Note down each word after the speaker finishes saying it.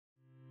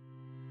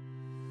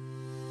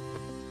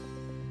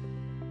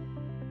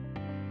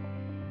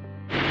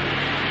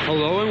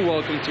Hello and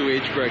welcome to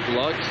H. Greg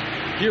Lux.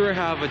 Here I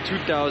have a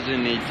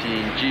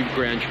 2018 Jeep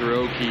Grand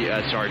Cherokee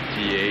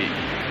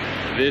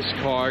SRT8. This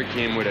car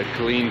came with a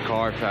clean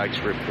Carfax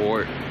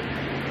report.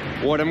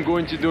 What I'm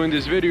going to do in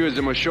this video is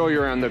I'm going to show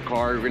you around the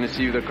car. We're going to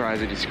see if the car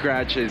has any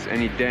scratches,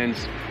 any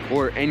dents,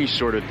 or any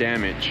sort of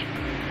damage.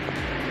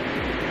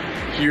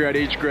 Here at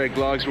H. Greg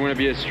Lux, we want to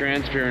be as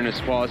transparent as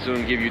possible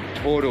and give you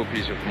total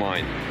peace of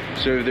mind.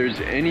 So if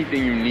there's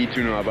anything you need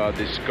to know about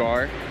this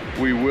car,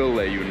 we will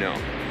let you know.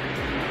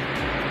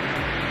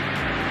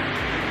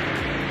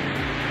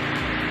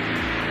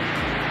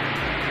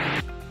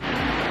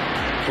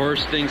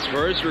 First things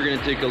first, we're going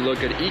to take a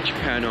look at each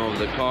panel of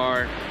the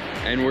car,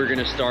 and we're going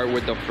to start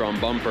with the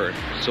front bumper.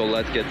 So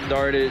let's get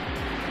started.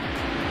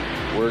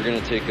 We're going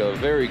to take a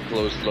very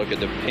close look at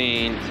the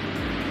paint.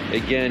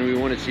 Again, we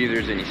want to see if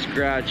there's any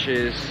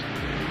scratches.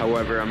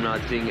 However, I'm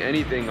not seeing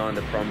anything on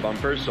the front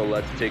bumper, so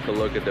let's take a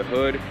look at the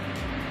hood.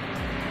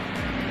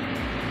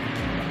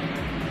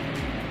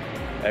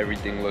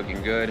 Everything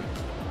looking good.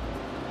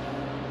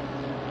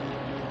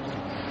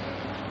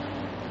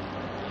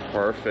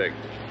 Perfect.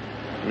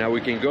 Now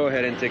we can go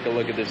ahead and take a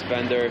look at this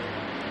fender.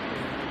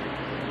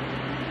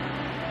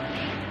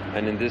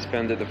 And in this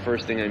fender, the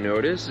first thing I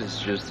notice is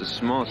just a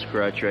small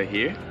scratch right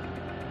here.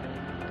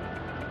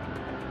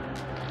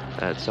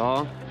 That's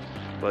all.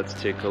 Let's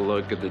take a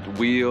look at the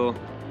wheel.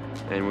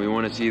 And we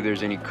want to see if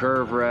there's any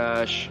curve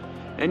rash,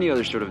 any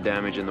other sort of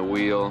damage in the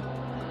wheel.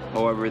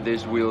 However,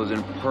 this wheel is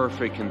in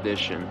perfect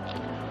condition.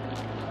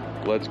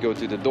 Let's go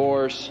to the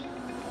doors.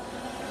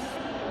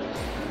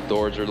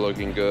 Doors are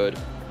looking good.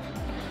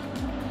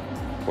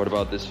 What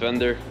about this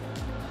fender?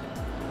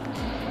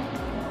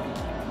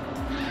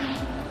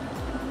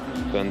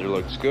 Fender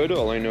looks good.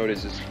 All I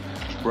notice is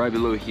right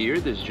below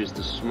here, there's just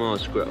a small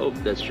scratch. Oh,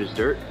 that's just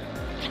dirt.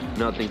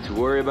 Nothing to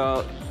worry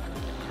about.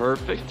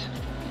 Perfect.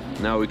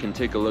 Now we can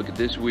take a look at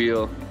this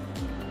wheel.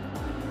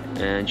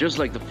 And just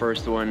like the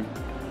first one,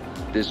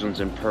 this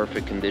one's in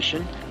perfect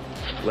condition.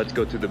 Let's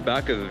go to the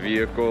back of the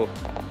vehicle.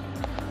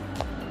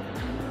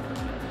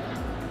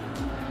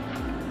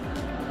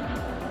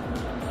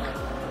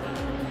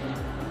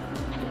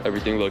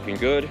 Everything looking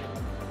good.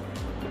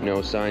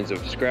 No signs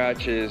of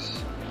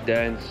scratches,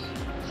 dents.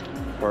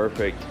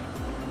 Perfect.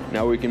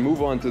 Now we can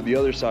move on to the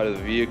other side of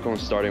the vehicle,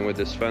 starting with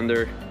this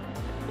fender.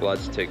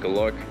 Let's take a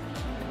look.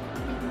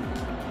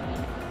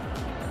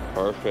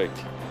 Perfect.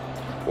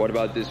 What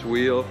about this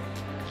wheel?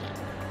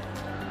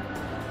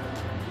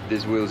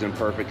 This wheel is in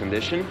perfect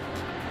condition.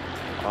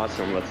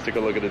 Awesome. Let's take a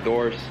look at the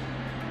doors.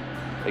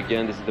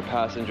 Again, this is the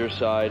passenger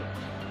side.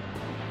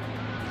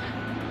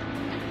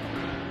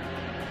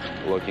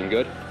 Looking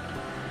good.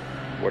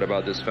 What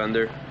about this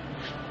fender?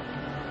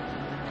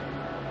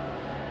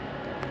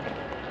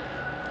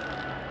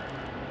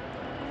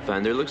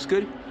 Fender looks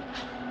good.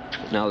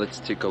 Now let's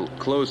take a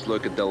close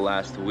look at the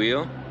last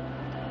wheel.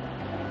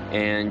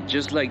 And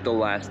just like the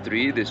last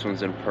three, this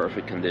one's in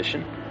perfect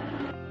condition.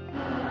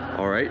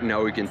 Alright,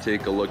 now we can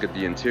take a look at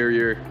the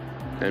interior.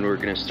 And we're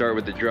going to start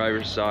with the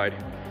driver's side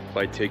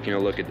by taking a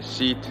look at the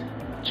seat,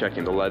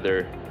 checking the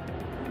leather,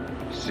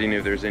 seeing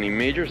if there's any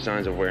major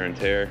signs of wear and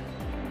tear.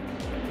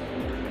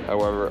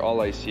 However,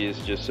 all I see is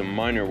just some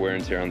minor wear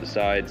and tear on the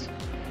sides.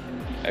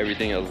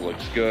 Everything else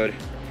looks good.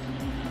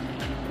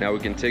 Now we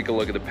can take a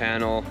look at the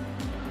panel,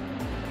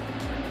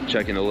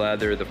 checking the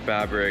leather, the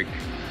fabric,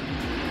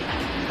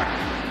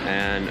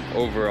 and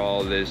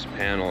overall this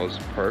panel is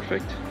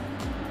perfect.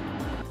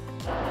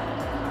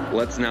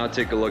 Let's now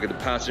take a look at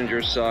the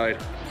passenger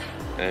side,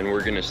 and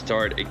we're going to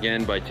start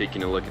again by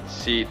taking a look at the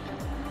seat,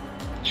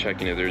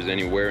 checking if there's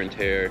any wear and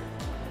tear.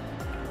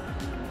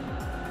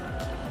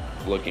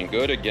 Looking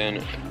good.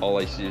 Again, all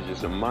I see is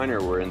just a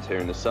minor wear and tear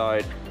in the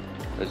side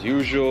as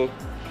usual.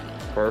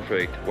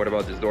 Perfect. What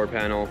about this door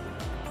panel?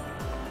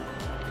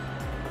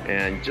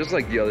 And just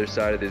like the other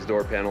side of this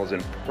door panel is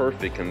in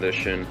perfect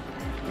condition.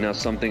 Now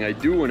something I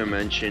do want to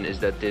mention is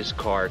that this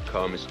car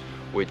comes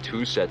with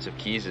 2 sets of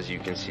keys, as you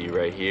can see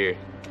right here.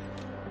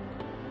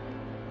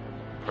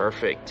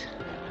 Perfect.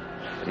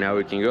 Now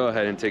we can go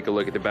ahead and take a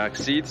look at the back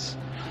seats.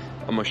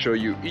 I'm going to show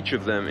you each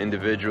of them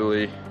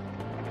individually.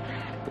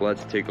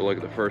 Let's take a look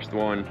at the first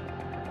one.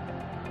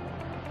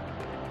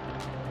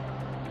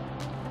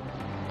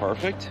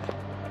 Perfect.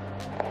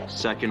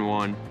 Second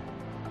one.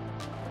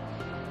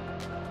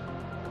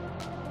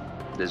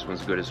 This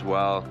one's good as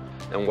well.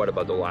 And what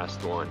about the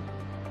last one?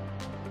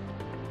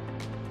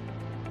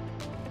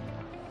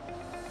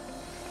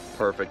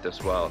 Perfect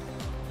as well.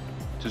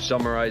 To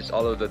summarize,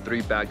 all of the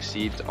 3 back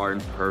seats are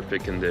in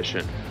perfect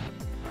condition.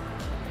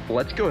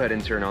 Let's go ahead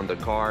and turn on the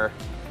car.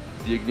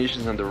 The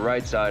ignition's on the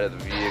right side of the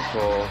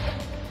vehicle.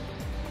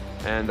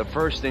 And the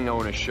first thing I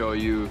want to show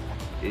you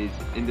is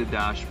in the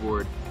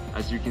dashboard.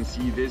 As you can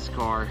see, this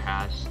car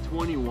has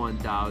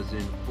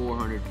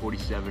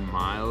 21,447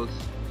 miles.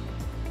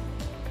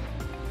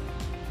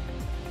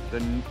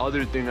 The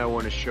other thing I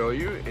want to show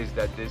you is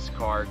that this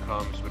car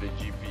comes with a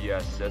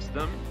GPS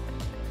system.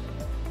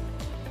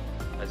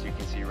 As you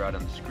can see right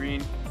on the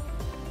screen.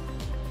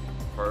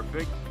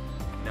 Perfect.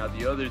 Now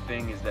the other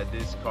thing is that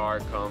this car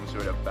comes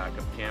with a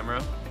backup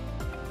camera.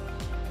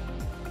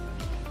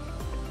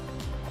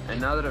 And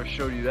now that I've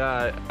showed you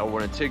that, I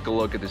want to take a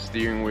look at the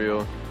steering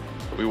wheel.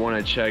 We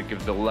want to check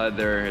if the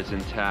leather is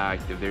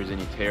intact, if there's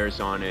any tears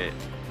on it,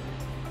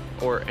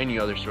 or any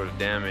other sort of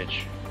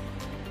damage.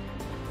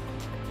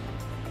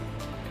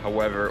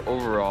 However,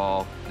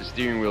 overall, the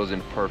steering wheel is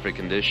in perfect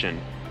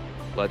condition.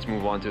 Let's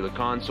move on to the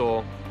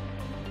console.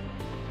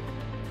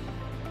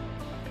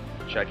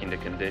 Checking the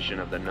condition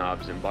of the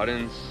knobs and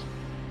buttons,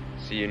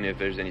 seeing if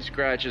there's any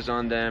scratches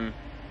on them.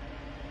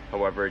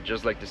 However,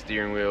 just like the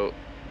steering wheel,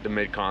 the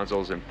mid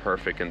console is in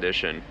perfect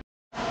condition.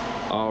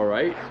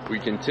 Alright, we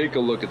can take a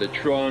look at the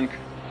trunk.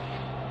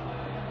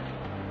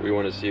 We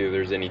want to see if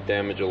there's any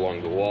damage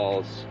along the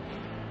walls,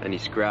 any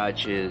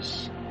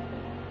scratches.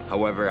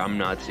 However, I'm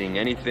not seeing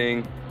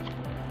anything.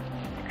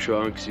 The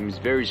trunk seems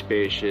very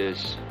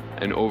spacious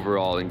and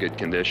overall in good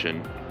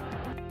condition.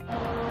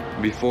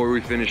 Before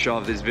we finish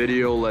off this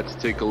video, let's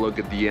take a look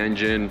at the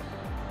engine,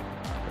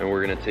 and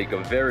we're going to take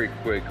a very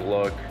quick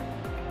look.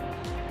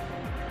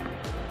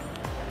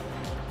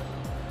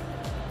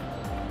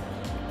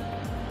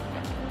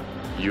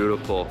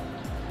 Beautiful.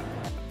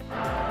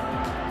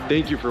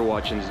 Thank you for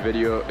watching this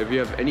video. If you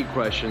have any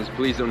questions,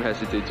 please don't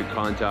hesitate to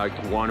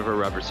contact one of our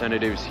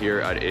representatives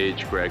here at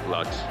AH Greg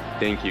Lux.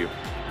 Thank you.